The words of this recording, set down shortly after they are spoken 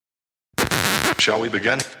Shall we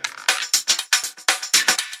begin?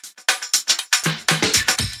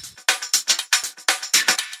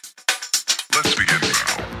 Let's begin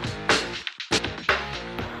now.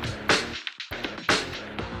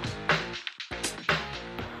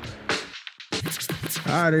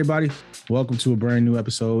 All right, everybody. Welcome to a brand new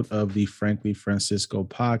episode of the Frankly Francisco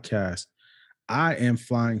podcast. I am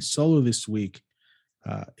flying solo this week.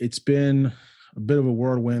 It's been a bit of a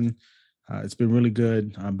whirlwind. It's been really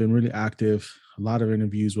good. I've been really active. A lot of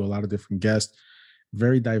interviews with a lot of different guests,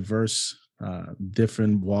 very diverse,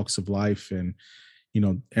 different walks of life and,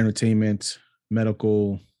 entertainment,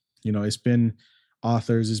 medical, it's been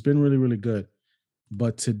authors. It's been really, really good.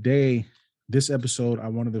 But today, this episode, I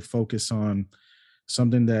wanted to focus on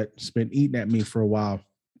something that's been eating at me for a while.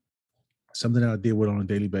 Something that I deal with on a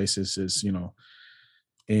daily basis is,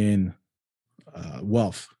 in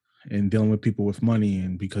wealth and dealing with people with money.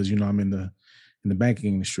 And because, I'm in the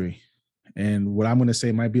banking industry. And what I'm going to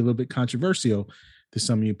say might be a little bit controversial to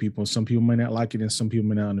some of you people. Some people may not like it and some people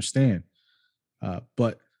may not understand.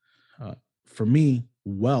 But for me,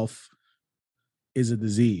 wealth is a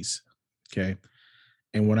disease. Okay.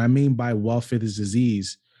 And what I mean by wealth is a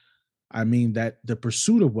disease, I mean that the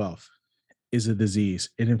pursuit of wealth is a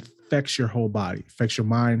disease. It infects your whole body, affects your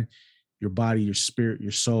mind, your body, your spirit,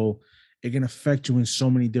 your soul. It can affect you in so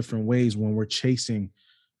many different ways when we're chasing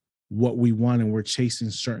what we want and we're chasing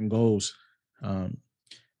certain goals.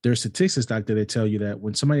 There's statistics that they tell you that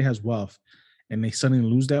when somebody has wealth and they suddenly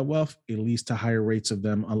lose that wealth, it leads to higher rates of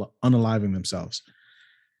them unaliving themselves.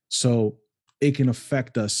 So it can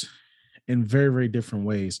affect us in very, very different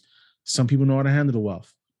ways. Some people know how to handle the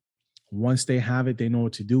wealth. Once they have it, they know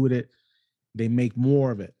what to do with it. They make more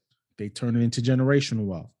of it. They turn it into generational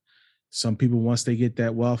wealth. Some people, once they get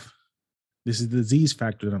that wealth, this is the disease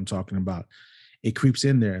factor that I'm talking about. It creeps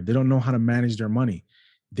in there. They don't know how to manage their money.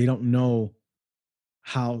 They don't know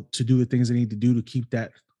how to do the things they need to do to keep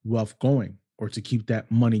that wealth going or to keep that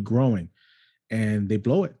money growing. And they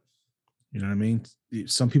blow it. You know what I mean?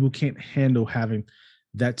 Some people can't handle having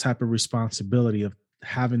that type of responsibility of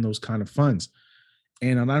having those kind of funds.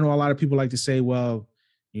 And I know a lot of people like to say, well,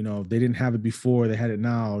 they didn't have it before, they had it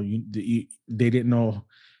now. They didn't know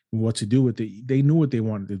what to do with it. They knew what they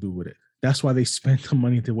wanted to do with it. That's why they spent the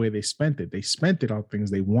money the way they spent it. They spent it on things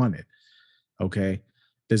they wanted. Okay.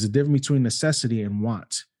 There's a difference between necessity and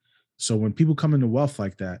want. So when people come into wealth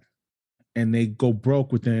like that and they go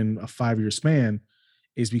broke within a 5-year span,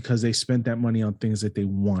 is because they spent that money on things that they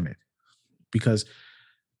wanted. Because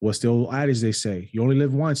what's the old adage they say? You only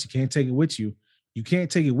live once. You can't take it with you. You can't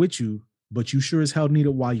take it with you, but you sure as hell need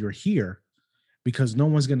it while you're here, because no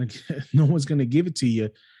one's gonna give it to you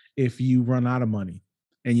if you run out of money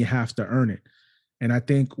and you have to earn it. And I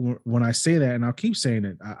think when I say that, and I'll keep saying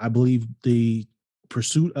it, I believe the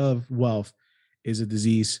pursuit of wealth is a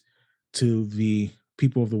disease to the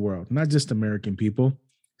people of the world, not just American people,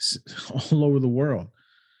 all over the world.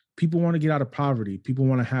 People want to get out of poverty. People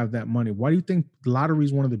want to have that money. Why do you think lottery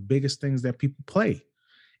is one of the biggest things that people play?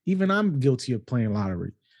 Even I'm guilty of playing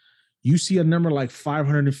lottery. You see a number like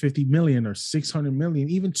 550 million or 600 million,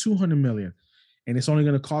 even 200 million, and it's only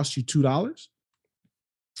going to cost you $2.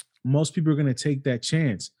 Most people are going to take that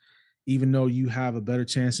chance, even though you have a better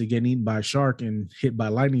chance of getting eaten by a shark and hit by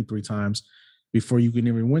lightning 3 times before you can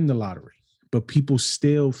even win the lottery. But people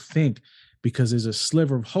still think because there's a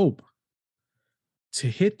sliver of hope to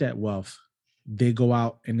hit that wealth, they go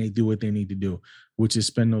out and they do what they need to do, which is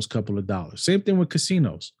spend those couple of dollars. Same thing with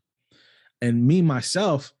casinos. And me,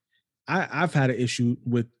 myself, I've had an issue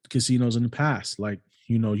with casinos in the past. Like,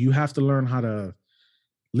 you have to learn how to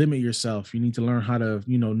limit yourself. You need to learn how to,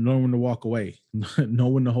 know when to walk away, know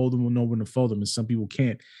when to hold them, know when to fold them. And some people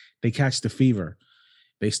can't. They catch the fever.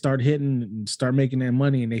 They start hitting and start making that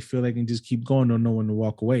money and they feel they can just keep going, don't know when to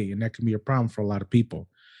walk away. And that can be a problem for a lot of people.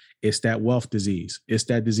 It's that wealth disease. It's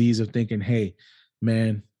that disease of thinking, hey,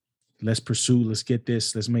 man, let's pursue, let's get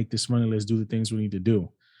this, let's make this money, let's do the things we need to do.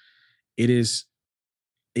 It is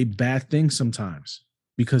a bad thing sometimes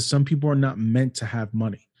because some people are not meant to have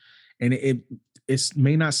money. And it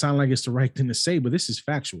may not sound like it's the right thing to say, but this is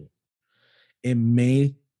factual. It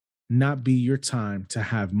may not be your time to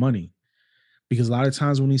have money because a lot of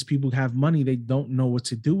times when these people have money, they don't know what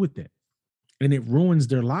to do with it and it ruins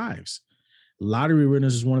their lives. Lottery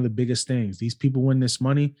winners is one of the biggest things. These people win this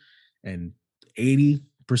money and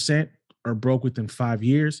 80% are broke within 5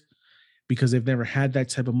 years because they've never had that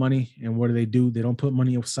type of money. And what do? They don't put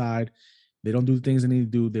money aside. They don't do the things they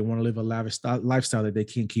need to do. They want to live a lavish lifestyle that they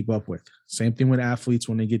can't keep up with. Same thing with athletes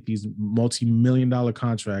when they get these multi-million-dollar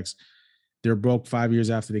contracts. They're broke 5 years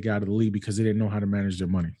after they got out of the league because they didn't know how to manage their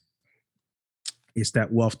money. It's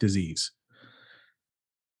that wealth disease.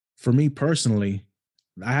 for me personally,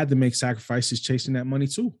 I had to make sacrifices chasing that money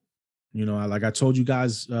too. Like I told you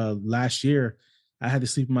guys last year, I had to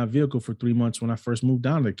sleep in my vehicle for 3 months when I first moved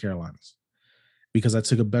down to the Carolinas because I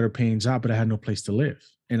took a better paying job, but I had no place to live.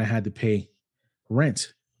 And I had to pay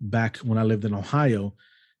rent back when I lived in Ohio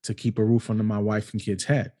to keep a roof under my wife and kids'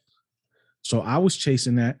 head. So I was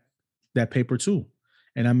chasing that paper too.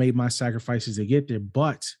 And I made my sacrifices to get there.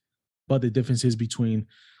 But the difference is between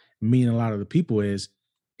me and a lot of the people is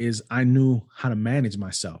I knew how to manage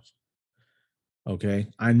myself. Okay.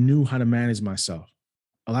 I knew how to manage myself.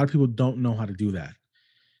 A lot of people don't know how to do that.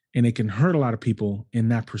 And it can hurt a lot of people in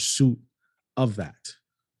that pursuit of that.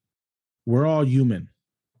 We're all human.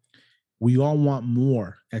 We all want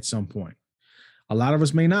more at some point. A lot of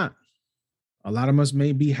us may not. A lot of us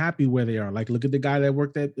may be happy where they are. Like, look at the guy that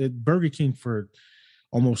worked at Burger King for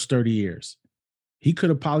almost 30 years. He could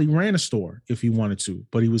have probably ran a store if he wanted to,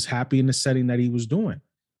 but he was happy in the setting that he was doing.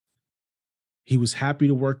 He was happy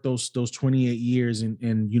to work those 28 years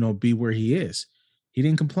and be where he is. He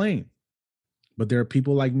didn't complain. But there are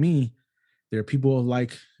people like me. There are people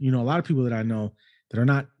like, a lot of people that I know that are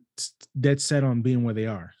not dead set on being where they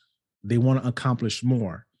are. They want to accomplish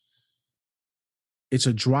more. It's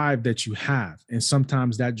a drive that you have. And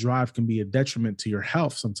sometimes that drive can be a detriment to your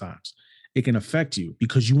health. Sometimes it can affect you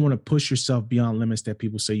because you want to push yourself beyond limits that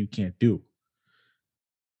people say you can't do.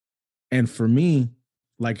 And for me,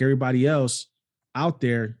 like everybody else out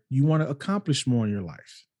there, you want to accomplish more in your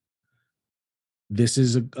life. This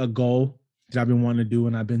is a goal that I've been wanting to do,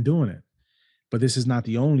 and I've been doing it. But this is not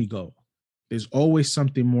the only goal. There's always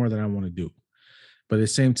something more that I want to do. But at the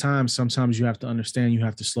same time, sometimes you have to understand you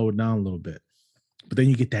have to slow it down a little bit. But then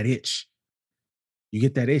you get that itch. You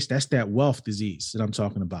get that itch. That's that wealth disease that I'm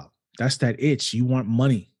talking about. That's that itch. You want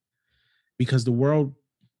money because the world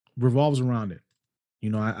revolves around it.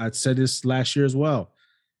 I said this last year as well.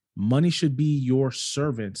 Money should be your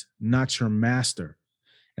servant, not your master.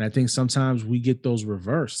 And I think sometimes we get those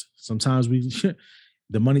reversed. Sometimes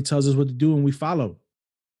the money tells us what to do and we follow.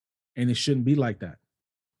 And it shouldn't be like that.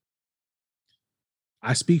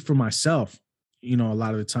 I speak for myself, a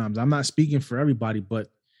lot of the times. I'm not speaking for everybody, but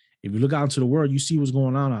if you look out into the world, you see what's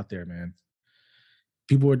going on out there, man.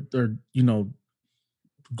 People are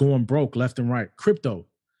going broke left and right. Crypto,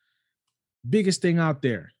 biggest thing out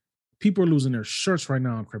there. People are losing their shirts right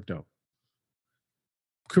now on crypto.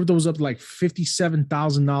 Crypto was up to like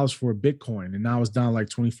 $57,000 for a Bitcoin, and now it's down like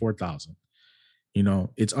 24,000.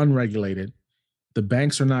 It's unregulated. The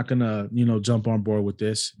banks are not going to, jump on board with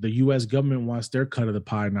this. The U.S. government wants their cut of the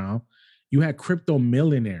pie now. You had crypto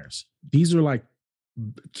millionaires. These are like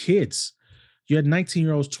kids. You had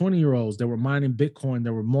 19-year-olds, 20-year-olds that were mining Bitcoin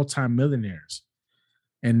that were multimillionaires.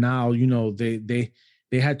 And now, they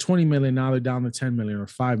had 20 million. Now they're down to 10 million or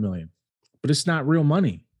 5 million. But it's not real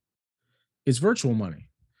money. It's virtual money.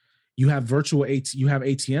 You have you have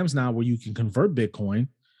ATMs now where you can convert Bitcoin.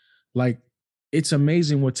 Like, it's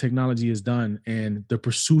amazing what technology has done and the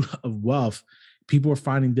pursuit of wealth. People are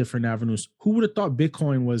finding different avenues. Who would have thought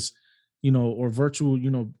Bitcoin was, or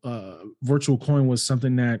virtual coin was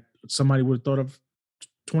something that somebody would have thought of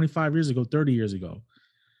 25 years ago, 30 years ago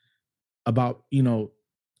about,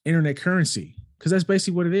 internet currency? Because that's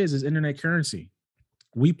basically what it is internet currency.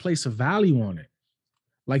 We place a value on it.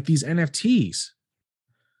 Like these NFTs.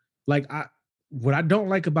 Like what I don't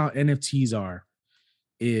like about NFTs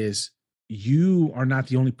is you are not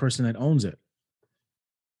the only person that owns it.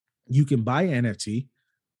 You can buy an NFT,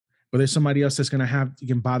 but there's somebody else that's you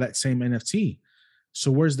can buy that same NFT. So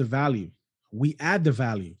where's the value? We add the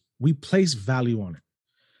value. We place value on it.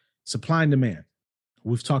 Supply and demand.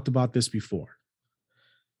 We've talked about this before,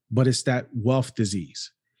 but it's that wealth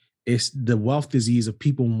disease. It's the wealth disease of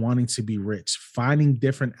people wanting to be rich, finding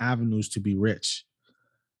different avenues to be rich.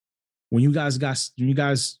 When you guys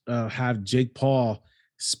have Jake Paul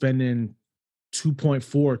spending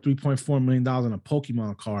 $3.4 million on a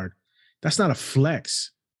Pokemon card, that's not a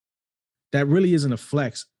flex. That really isn't a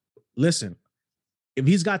flex. Listen, if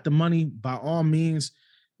he's got the money, by all means,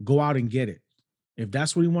 go out and get it. If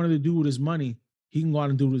that's what he wanted to do with his money, he can go out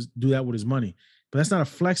and do that with his money. But that's not a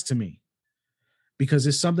flex to me because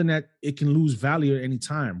it's something that it can lose value at any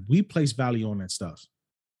time. We place value on that stuff.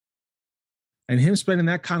 And him spending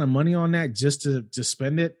that kind of money on that just to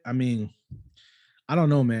spend it, I mean, I don't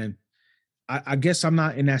know, man. I guess I'm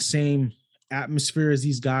not in that same atmosphere as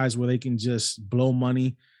these guys where they can just blow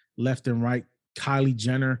money left and right. Kylie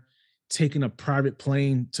Jenner taking a private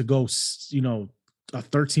plane to go, a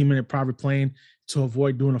 13-minute private plane to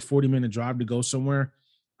avoid doing a 40-minute drive to go somewhere.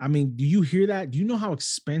 I mean, do you hear that? Do you know how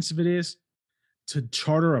expensive it is to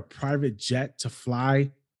charter a private jet to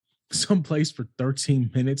fly someplace for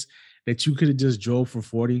 13 minutes that you could have just drove for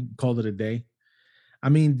 40, called it a day. I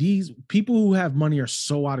mean, these people who have money are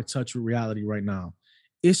so out of touch with reality right now.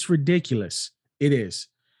 It's ridiculous. It is.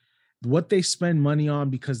 What they spend money on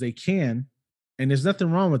because they can, and there's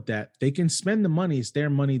nothing wrong with that. They can spend the money. It's their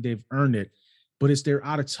money. They've earned it, but they're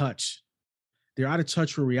out of touch. They're out of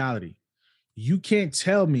touch with reality. You can't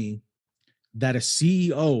tell me that a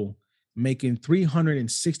CEO making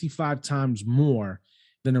 365 times more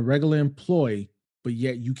than a regular employee, but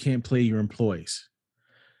yet you can't pay your employees.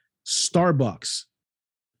 Starbucks,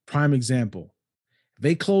 prime example.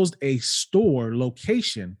 They closed a store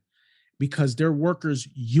location because their workers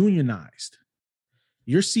unionized.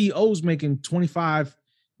 Your CEO's making $25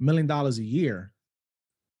 million a year,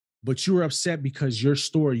 but you were upset because your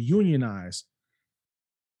store unionized.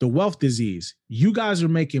 The wealth disease. You guys are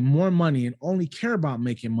making more money and only care about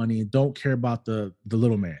making money and don't care about the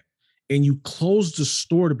little man. And you closed the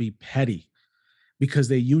store to be petty because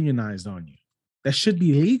they unionized on you. That should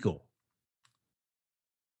be legal.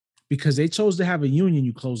 Because they chose to have a union,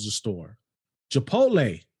 you closed the store.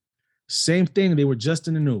 Chipotle, same thing. They were just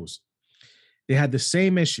in the news. They had the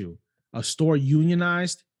same issue. A store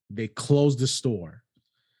unionized, they closed the store.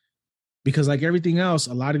 Because like everything else,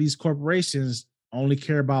 a lot of these corporations only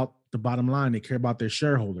care about the bottom line. They care about their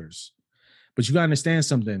shareholders. But you got to understand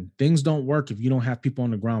something. Things don't work if you don't have people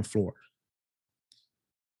on the ground floor.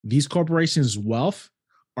 These corporations' wealth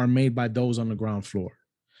are made by those on the ground floor.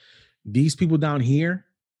 These people down here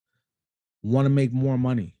want to make more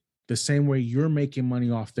money the same way you're making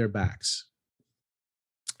money off their backs.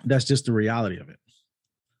 That's just the reality of it.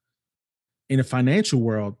 In the financial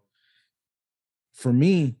world, for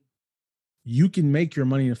me, you can make your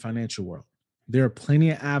money in the financial world. There are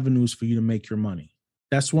plenty of avenues for you to make your money.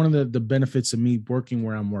 That's one of the benefits of me working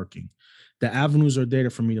where I'm working. The avenues are there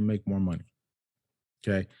for me to make more money.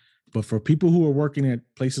 Okay. But for people who are working at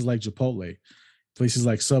places like Chipotle, places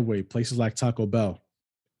like Subway, places like Taco Bell,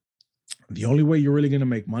 the only way you're really going to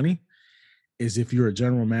make money is if you're a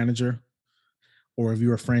general manager or if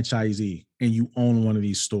you're a franchisee and you own one of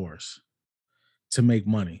these stores to make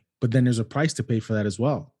money. But then there's a price to pay for that as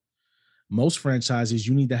well. Most franchises,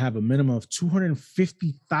 you need to have a minimum of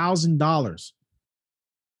 $250,000,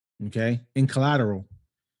 okay, in collateral,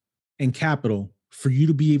 in capital, for you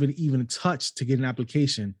to be even in touch to get an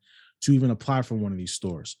application to even apply for one of these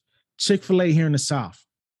stores. Chick-fil-A here in the South,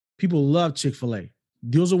 people love Chick-fil-A.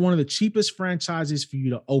 Those are one of the cheapest franchises for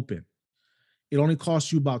you to open. It only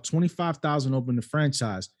costs you about $25,000 to open the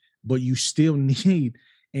franchise, but you still need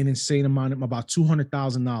an insane amount of about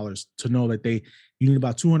 $200,000 to know that you need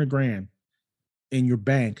about $200,000 in your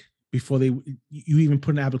bank before you even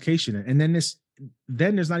put an application in. And then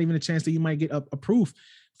there's not even a chance that you might get approved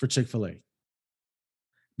for Chick-fil-A.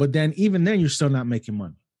 But then even then, you're still not making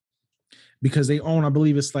money because they own, I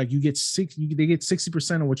believe it's like they get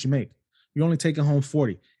 60% of what you make. You're only taking home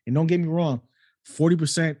 40. And don't get me wrong,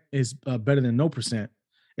 40% is better than no percent,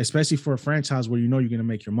 especially for a franchise where you know you're going to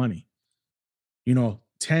make your money.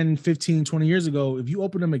 10, 15, 20 years ago, if you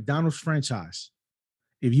opened a McDonald's franchise,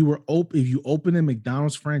 if you opened a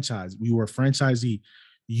McDonald's franchise, you were a franchisee,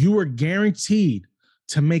 you were guaranteed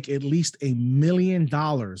to make at least $1 million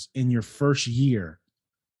in your first year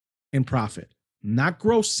in profit, not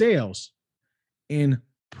gross sales, in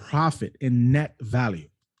profit, in net value.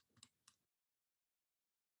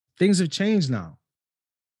 Things have changed now.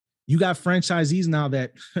 You got franchisees now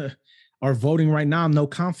that are voting right now, no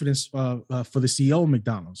confidence for the CEO of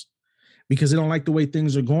McDonald's because they don't like the way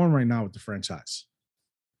things are going right now with the franchise.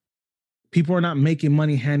 People are not making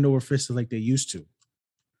money hand over fist like they used to.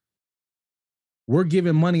 We're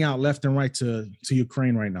giving money out left and right to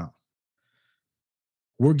Ukraine right now.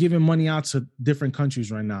 We're giving money out to different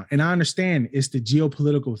countries right now. And I understand it's the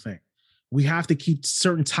geopolitical thing. We have to keep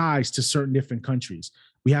certain ties to certain different countries.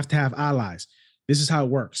 We have to have allies. This is how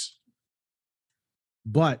it works.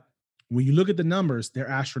 But when you look at the numbers, they're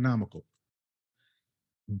astronomical.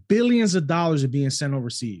 Billions of dollars are being sent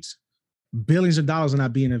overseas. Billions of dollars are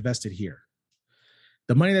not being invested here.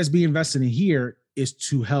 The money that's being invested in here is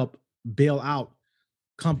to help bail out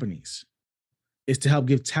companies. It's to help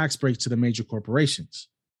give tax breaks to the major corporations.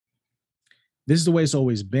 This is the way it's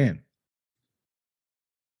always been.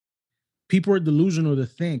 People are delusional to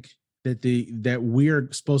think that we're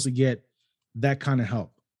supposed to get that kind of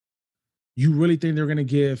help. You really think they're going to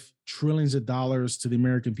give trillions of dollars to the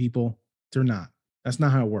American people? They're not. That's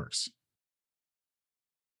not how it works.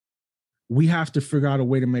 We have to figure out a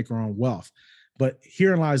way to make our own wealth. But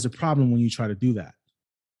herein lies the problem when you try to do that.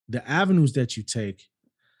 The avenues that you take,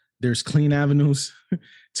 there's clean avenues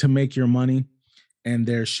to make your money, and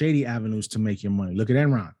there's shady avenues to make your money. Look at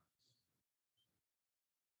Enron.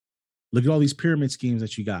 Look at all these pyramid schemes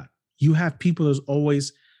that you got. You have people that's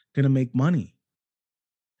always going to make money.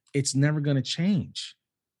 It's never going to change.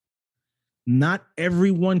 Not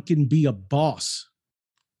everyone can be a boss.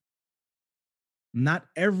 Not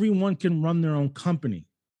everyone can run their own company.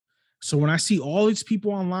 So when I see all these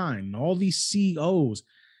people online, all these CEOs,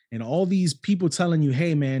 and all these people telling you,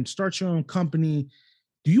 hey, man, start your own company.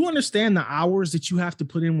 Do you understand the hours that you have to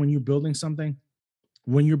put in when you're building something?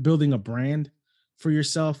 When you're building a brand for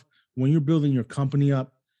yourself, when you're building your company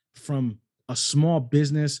up from a small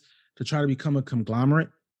business to try to become a conglomerate,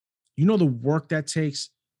 you know the work that takes,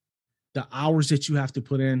 the hours that you have to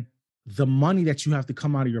put in, the money that you have to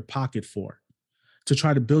come out of your pocket for to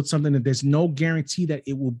try to build something that there's no guarantee that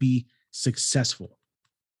it will be successful.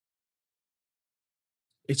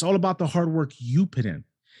 It's all about the hard work you put in.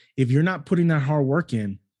 If you're not putting that hard work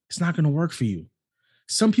in, it's not going to work for you.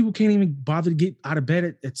 Some people can't even bother to get out of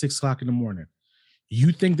bed at 6 o'clock in the morning.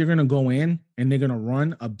 You think they're going to go in and they're going to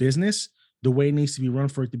run a business the way it needs to be run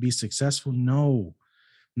for it to be successful? No,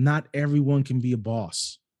 not everyone can be a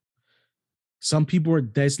boss. Some people are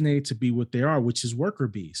designated to be what they are, which is worker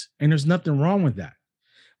bees. And there's nothing wrong with that.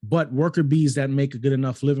 But worker bees that make a good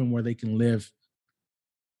enough living where they can live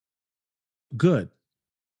good,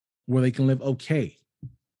 where they can live okay.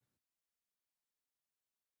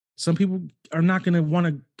 Some people are not going to want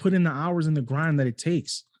to put in the hours and the grind that it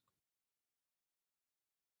takes.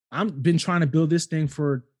 I've been trying to build this thing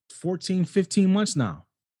for 14, 15 months now.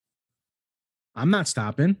 I'm not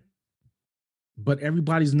stopping, but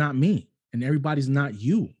everybody's not me and everybody's not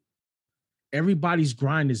you. Everybody's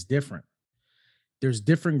grind is different. There's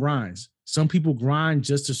different grinds. Some people grind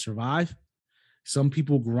just to survive. Some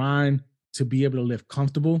people grind to be able to live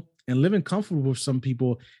comfortable. And living comfortable with some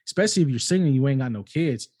people, especially if you're single and you ain't got no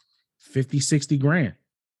kids, 50, 60 grand.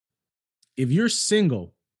 If you're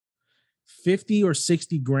single, 50 or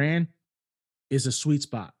 60 grand is a sweet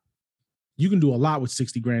spot. You can do a lot with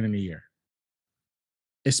 60 grand in a year,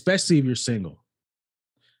 especially if you're single.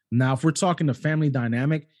 Now, if we're talking a family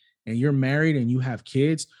dynamic and you're married and you have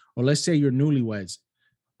kids, or let's say you're newlyweds,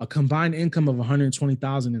 a combined income of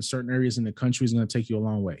 $120,000 in certain areas in the country is going to take you a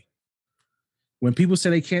long way. When people say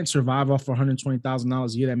they can't survive off $120,000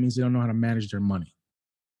 a year, that means they don't know how to manage their money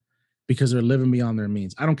because they're living beyond their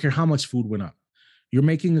means. I don't care how much food went up. You're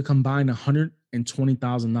making a combined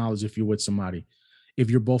 $120,000 if you're with somebody. If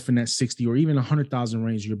you're both in that 60 or even 100,000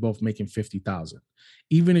 range, you're both making 50,000.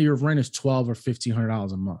 Even if your rent is $1,200 or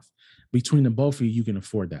 $1,500 a month, between the both of you, you can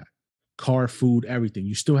afford that. Car, food, everything.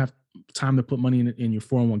 You still have time to put money in your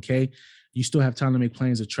 401k. You still have time to make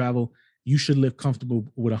plans to travel. You should live comfortable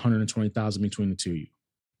with $120,000 between the two of you.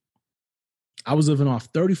 I was living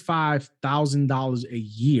off $35,000 a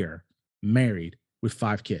year, married with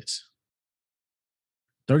 5 kids.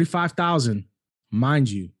 $35,000,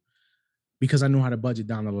 mind you, because I know how to budget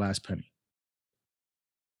down to the last penny.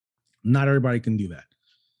 Not everybody can do that.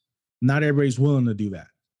 Not everybody's willing to do that.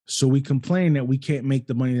 So we complain that we can't make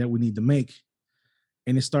the money that we need to make,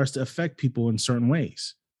 and it starts to affect people in certain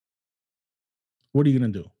ways. What are you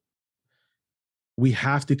going to do? We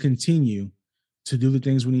have to continue to do the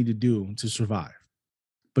things we need to do to survive.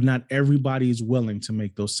 But not everybody is willing to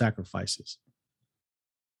make those sacrifices.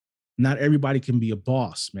 Not everybody can be a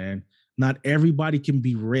boss, man. Not everybody can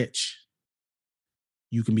be rich.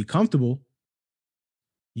 You can be comfortable.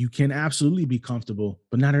 You can absolutely be comfortable,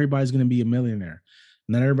 but not everybody's going to be a millionaire.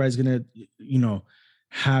 Not everybody's going to,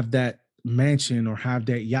 have that mansion or have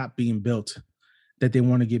that yacht being built that they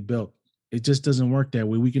want to get built. It just doesn't work that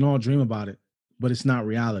way. We can all dream about it, but it's not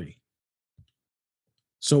reality.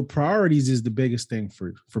 So priorities is the biggest thing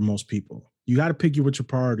for most people. You got to pick what your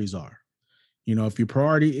priorities are. If your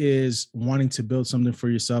priority is wanting to build something for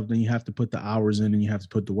yourself, then you have to put the hours in and you have to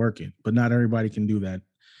put the work in. But not everybody can do that,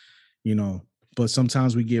 But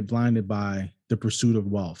sometimes we get blinded by the pursuit of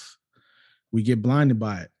wealth. We get blinded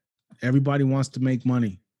by it. Everybody wants to make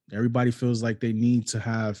money. Everybody feels like they need to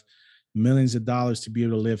have millions of dollars to be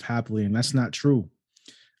able to live happily. And that's not true.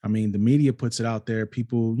 I mean, the media puts it out there.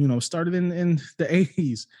 People, started in the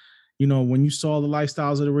 80s, when you saw the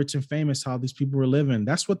lifestyles of the rich and famous, how these people were living.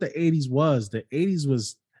 That's what the 80s was. The 80s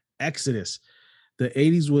was exodus. The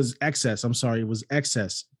 80s was excess. I'm sorry. It was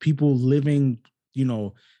excess. People living,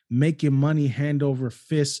 making money hand over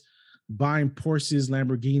fist, buying Porsches,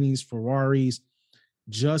 Lamborghinis, Ferraris,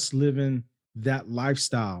 just living that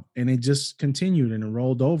lifestyle. And it just continued and it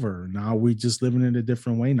rolled over. Now we're just living in a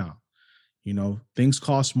different way now. Things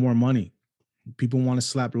cost more money. People want to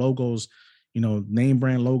slap logos, name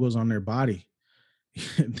brand logos on their body.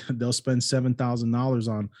 They'll spend $7,000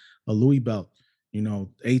 on a Louis belt,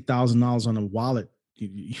 $8,000 on a wallet,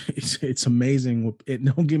 It's amazing.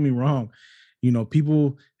 Don't get me wrong.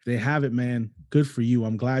 People, if they have it, man, good for you.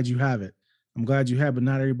 I'm glad you have it. I'm glad you have it, but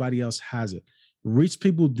not everybody else has it. Rich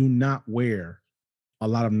people do not wear a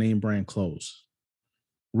lot of name brand clothes.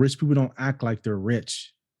 Rich people don't act like they're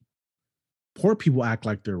rich. Poor people act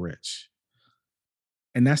like they're rich.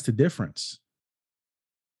 And that's the difference.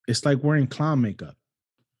 It's like wearing clown makeup.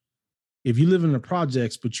 If you live in the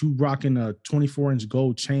projects, but you rocking a 24-inch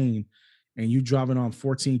gold chain and you driving on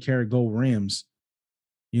 14 karat gold rims,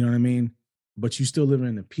 you know what I mean? But you still living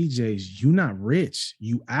in the PJs, you're not rich.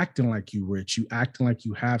 You acting like you rich. You acting like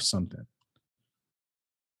you have something.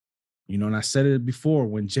 And I said it before,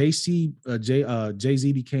 when Jay-Z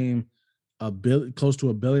became close to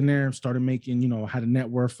a billionaire, started making, had a net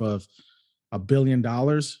worth of $1 billion.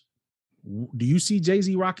 Do you see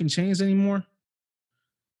Jay-Z rocking chains anymore?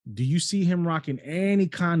 Do you see him rocking any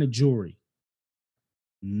kind of jewelry?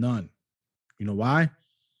 None. You know why?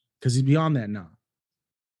 Because he's beyond that now.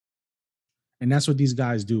 And that's what these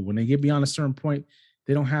guys do. When they get beyond a certain point,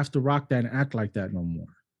 they don't have to rock that and act like that no more.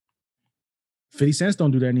 50 Cent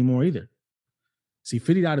don't do that anymore either. See,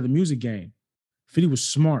 50 out of the music game. 50 was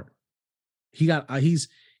smart. He's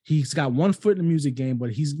got one foot in the music game,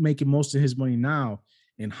 but he's making most of his money now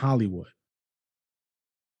in Hollywood.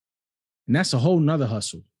 And that's a whole nother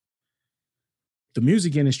hustle. The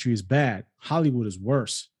music industry is bad. Hollywood is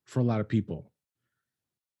worse for a lot of people.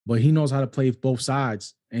 But he knows how to play both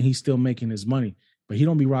sides, and he's still making his money. But he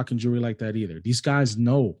don't be rocking jewelry like that either. These guys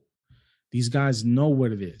know. These guys know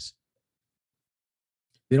what it is.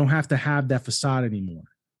 They don't have to have that facade anymore.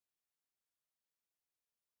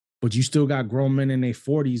 But you still got grown men in their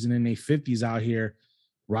 40s and in their 50s out here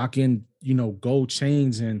rocking, gold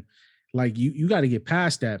chains. And like, you got to get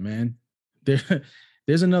past that, man.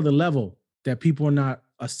 There's another level that people are not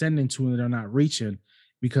ascending to and they're not reaching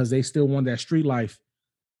because they still want that street life.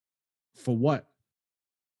 For what?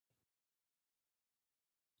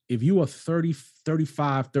 If you a 30,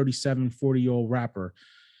 35, 37, 40-year-old rapper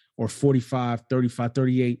or 45, 35,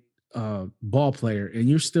 38 ball player, and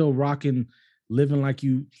you're still rocking, living like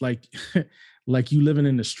you living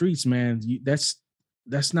in the streets, man,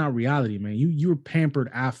 that's not reality, man. You're pampered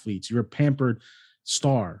athletes. You're a pampered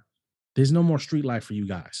star. There's no more street life for you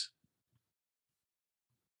guys.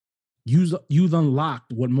 You've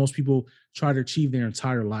unlocked what most people try to achieve their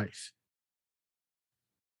entire life.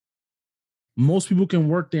 Most people can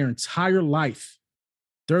work their entire life,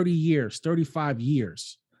 30 years, 35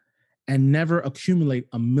 years, and never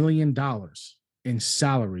accumulate $1 million in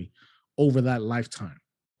salary over that lifetime.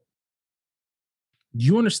 Do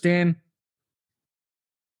you understand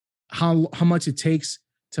how much it takes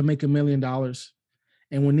to make $1 million?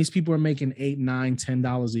 And when these people are making $8, $9,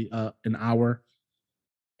 $10 an hour,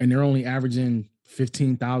 and they're only averaging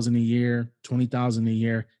 $15,000 a year, $20,000 a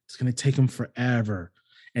year, it's going to take them forever.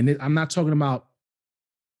 And I'm not talking about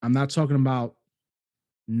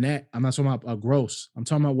net. I'm not talking about gross. I'm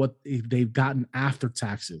talking about what they've gotten after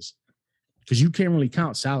taxes, because you can't really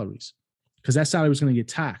count salaries, because that salary is going to get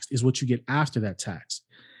taxed is what you get after that tax.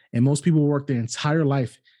 And most people work their entire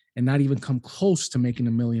life and not even come close to making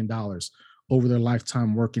 $1 million over their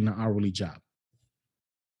lifetime working an hourly job.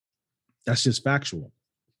 That's just factual.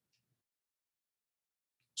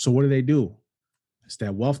 So what do? It's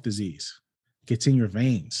that wealth disease. Gets in your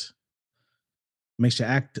veins. Makes you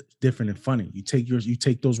act different and funny. You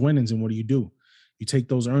take those winnings and what do? You take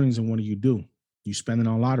those earnings and what do? You spend it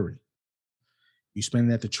on lottery. You spend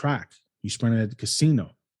it at the track. You spend it at the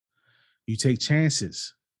casino. You take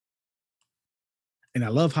chances. And I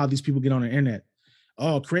love how these people get on the internet.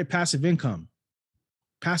 Oh, create passive income.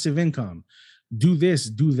 Passive income. Do this,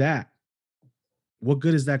 do that. What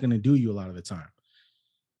good is that going to do you a lot of the time?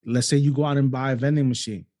 Let's say you go out and buy a vending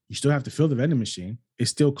machine. You still have to fill the vending machine. It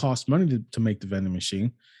still costs money to make the vending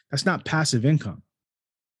machine. That's not passive income.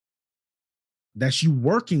 That's you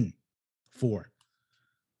working for it.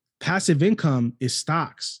 Passive income is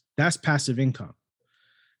stocks. That's passive income.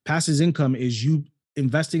 Passive income is you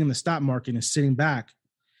investing in the stock market and sitting back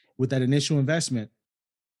with that initial investment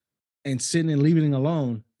and sitting and leaving it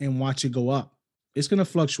alone and watch it go up. It's going to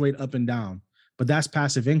fluctuate up and down, but that's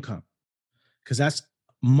passive income, because that's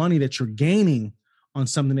money that you're gaining on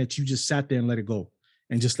something that you just sat there and let it go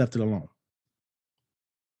and just left it alone.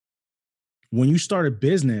 When you start a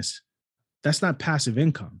business, that's not passive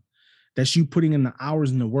income. That's you putting in the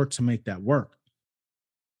hours and the work to make that work.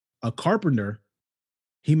 A carpenter,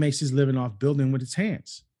 he makes his living off building with his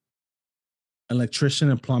hands.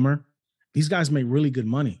 Electrician and plumber, these guys make really good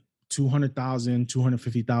money, $200,000,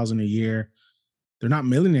 $250,000 a year. They're not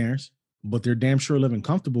millionaires, but they're damn sure living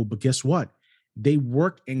comfortable. But guess what? They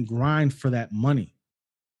work and grind for that money.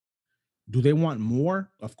 Do they want more?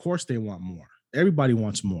 Of course they want more. Everybody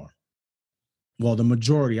wants more. Well, the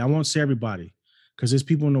majority, I won't say everybody, because there's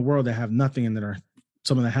people in the world that have nothing and that are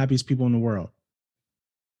some of the happiest people in the world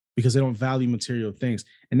because they don't value material things.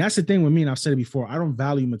 And that's the thing with me, and I've said it before, I don't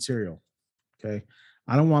value material, okay?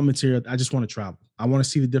 I don't want material. I just want to travel. I want to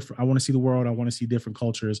see I want to see the world. I want to see different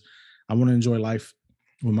cultures. I want to enjoy life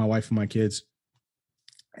with my wife and my kids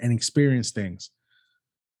and experience things.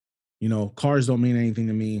 You know, cars don't mean anything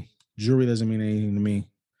to me. Jewelry doesn't mean anything to me.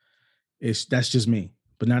 That's just me.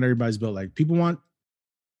 But not everybody's built like. People want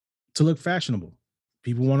to look fashionable.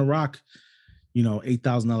 People want to rock, you know,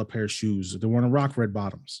 $8,000 pair of shoes. They want to rock red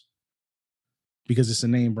bottoms because it's a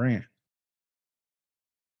name brand.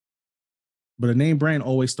 But a name brand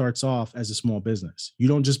always starts off as a small business. You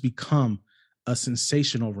don't just become a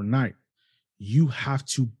sensation overnight. You have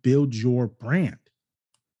to build your brand.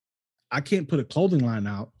 I can't put a clothing line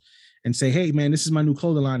out and say, hey, man, this is my new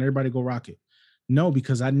clothing line. Everybody go rock it. No,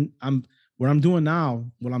 because I'm what I'm doing now,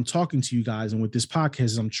 what I'm talking to you guys and with this podcast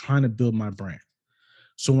is I'm trying to build my brand.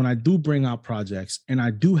 So when I do bring out projects and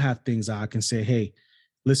I do have things I can say, hey,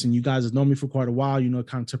 listen, you guys have known me for quite a while. You know the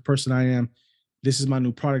kind of person I am. This is my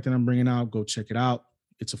new product that I'm bringing out. Go check it out.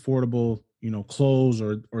 It's affordable, you know, clothes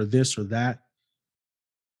or this or that,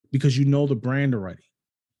 because you know the brand already.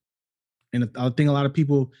 And I think a lot of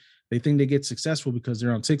people, they think they get successful because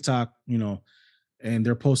they're on TikTok, you know, and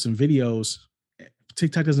they're posting videos.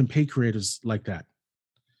 TikTok doesn't pay creators like that.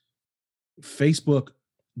 Facebook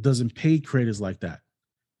doesn't pay creators like that.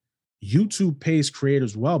 YouTube pays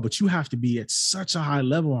creators well, but you have to be at such a high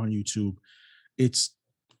level on YouTube. It's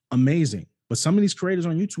amazing. But some of these creators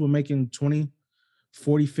on YouTube are making $20,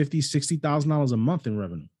 $40, $50, $60,000 a month in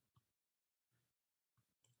revenue.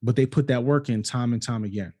 But they put that work in time and time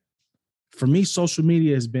again. For me, social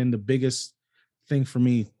media has been the biggest thing for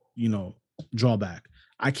me, you know, drawback.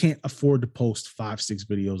 I can't afford to post 5-6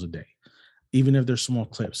 videos a day, even if they're small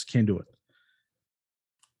clips. Can't do it.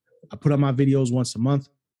 I put up my videos once a month.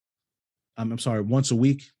 Once a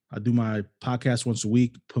week. I do my podcast once a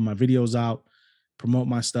week, put my videos out, promote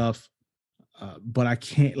my stuff. But I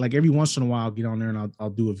can't, like every once in a while, I'll get on there and I'll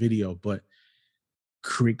do a video. But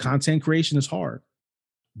content creation is hard.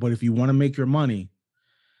 But if you want to make your money,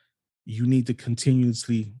 you need to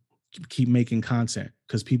continuously keep making content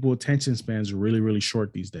because people's attention spans are really, really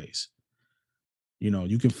short these days. You know,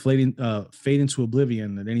 you can fade into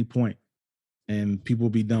oblivion at any point and people will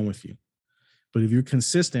be done with you. But if you're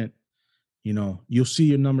consistent, you know, you'll see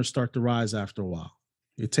your numbers start to rise after a while.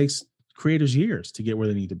 It takes creators years to get where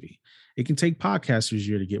they need to be. It can take podcasters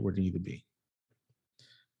years to get where they need to be.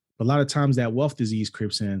 But a lot of times that wealth disease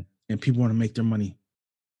creeps in and people want to make their money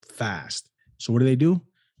fast. So what do?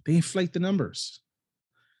 They inflate the numbers.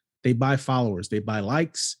 They buy followers. They buy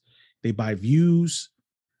likes. They buy views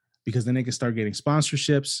because then they can start getting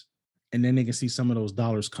sponsorships and then they can see some of those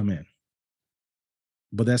dollars come in.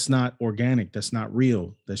 But that's not organic. That's not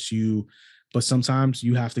real. That's you. But sometimes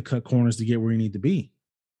you have to cut corners to get where you need to be.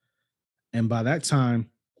 And by that time,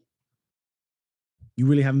 you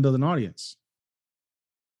really haven't built an audience.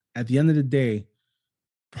 At the end of the day,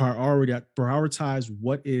 prioritize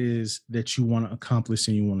what it is that you want to accomplish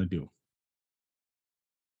and you want to do.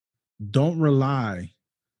 Don't rely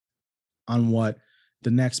on what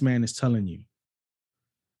the next man is telling you.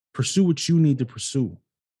 Pursue what you need to pursue,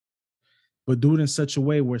 but do it in such a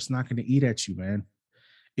way where it's not going to eat at you, man.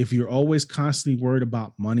 If you're always constantly worried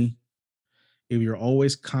about money, if you're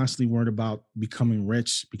always constantly worried about becoming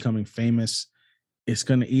rich, becoming famous, it's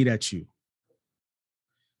going to eat at you.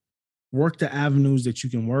 Work the avenues that you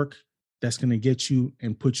can work that's going to get you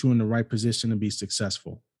and put you in the right position to be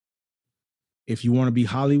successful. If you want to be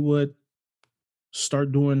Hollywood,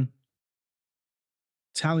 start doing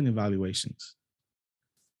talent evaluations.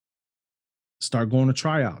 Start going to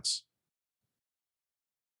tryouts.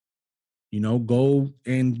 You know, go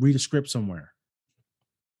and read a script somewhere.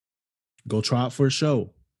 Go try out for a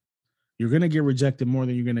show. You're going to get rejected more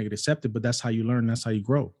than you're going to get accepted, but that's how you learn. That's how you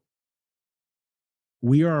grow.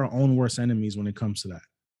 We are our own worst enemies when it comes to that.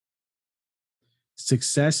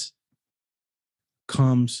 Success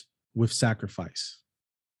comes with sacrifice.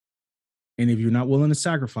 And if you're not willing to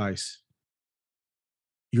sacrifice,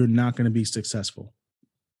 you're not going to be successful.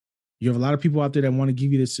 You have a lot of people out there that want to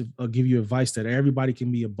give you advice that everybody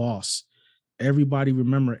can be a boss.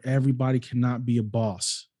 Remember, everybody cannot be a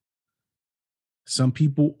boss. Some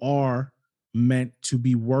people are meant to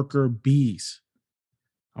be worker bees.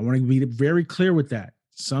 I want to be very clear with that.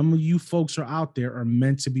 Some of you folks are out there are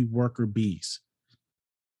meant to be worker bees.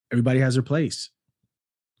 Everybody has their place.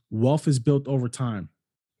 Wealth is built over time.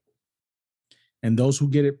 And those who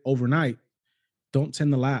get it overnight don't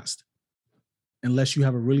tend to last. unless you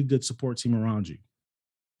have a really good support team around you.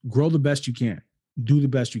 Grow the best you can. Do the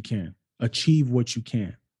best you can. Achieve what you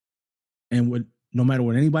can. And no matter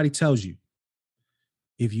what anybody tells you,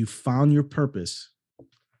 if you found your purpose,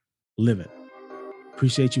 live it.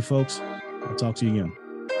 Appreciate you, folks. I'll talk to you again.